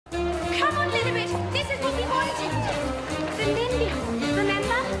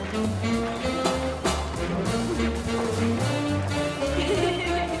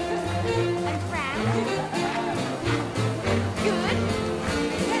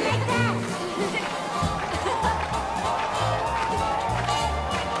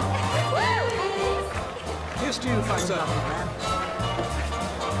fighter.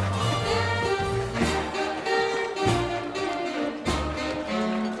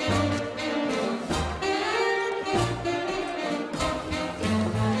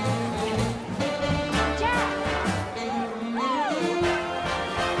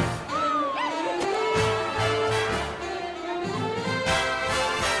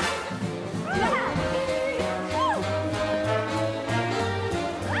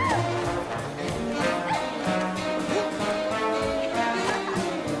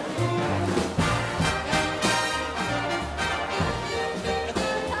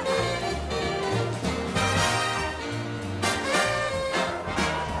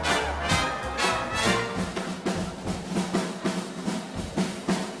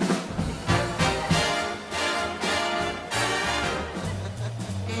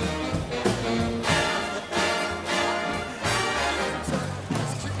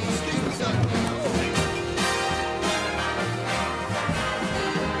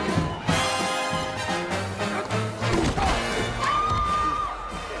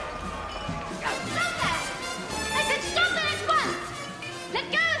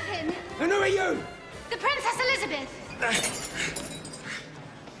 And who are you? The Princess Elizabeth.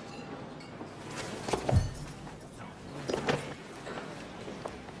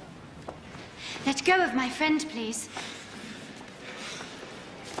 Let go of my friend, please.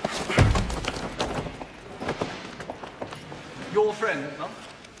 Your friend, Mum?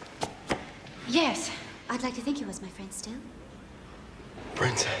 Yes. I'd like to think he was my friend still.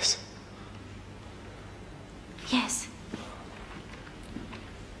 Princess. Yes.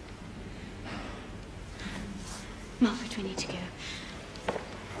 Margaret, we need to go.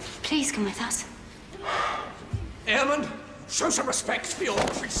 Please come with us. Airman, show some respect for your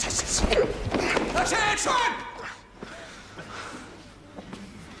princesses. Attention!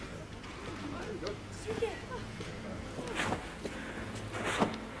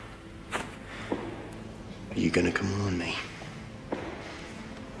 Are you gonna come on me?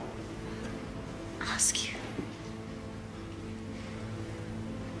 Ask you.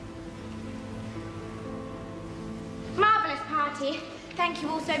 Marvellous party. Thank you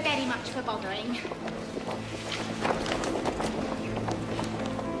all so very much for bothering.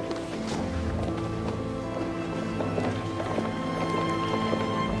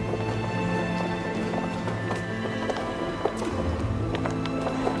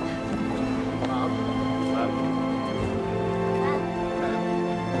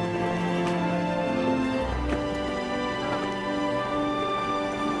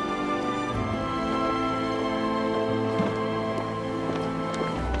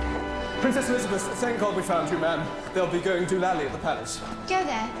 Princess Elizabeth, thank God we found you, ma'am. They'll be going to Lally at the palace. Go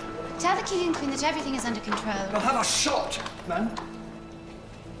there. Tell the King and Queen that everything is under control. They'll have a shot, ma'am.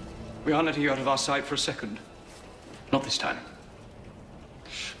 We aren't letting you out of our sight for a second. Not this time.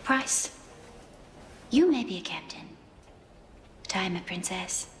 Price, you may be a captain, but I am a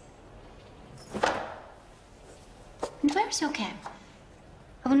princess. And where is your cap?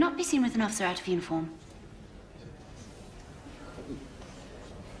 I will not be seen with an officer out of uniform.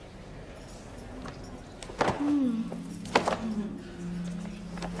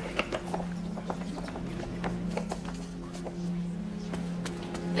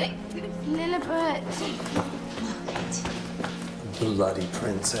 Lillibert. Bloody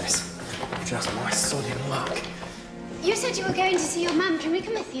princess. Just my sodding luck. You said you were going to see your mum. Can we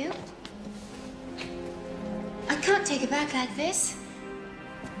come with you? I can't take her back like this.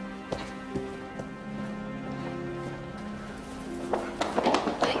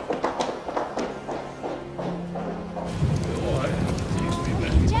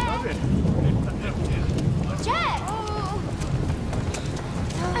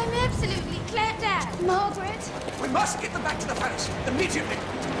 Margaret? We must get them back to the palace immediately.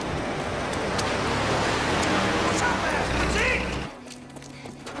 What's out there? What's it?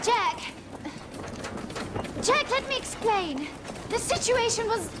 Jack, let me explain. The situation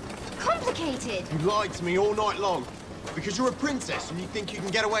was complicated. You lied to me all night long. Because you're a princess and you think you can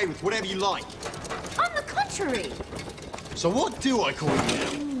get away with whatever you like. On the contrary. So what do I call you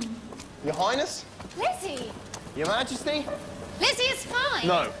now? Your Highness? Lizzie. Your Majesty? Lizzie is fine.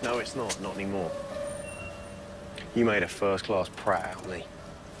 No, it's not. Not anymore. You made a first-class prat out of me.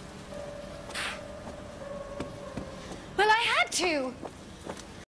 Well, I had to.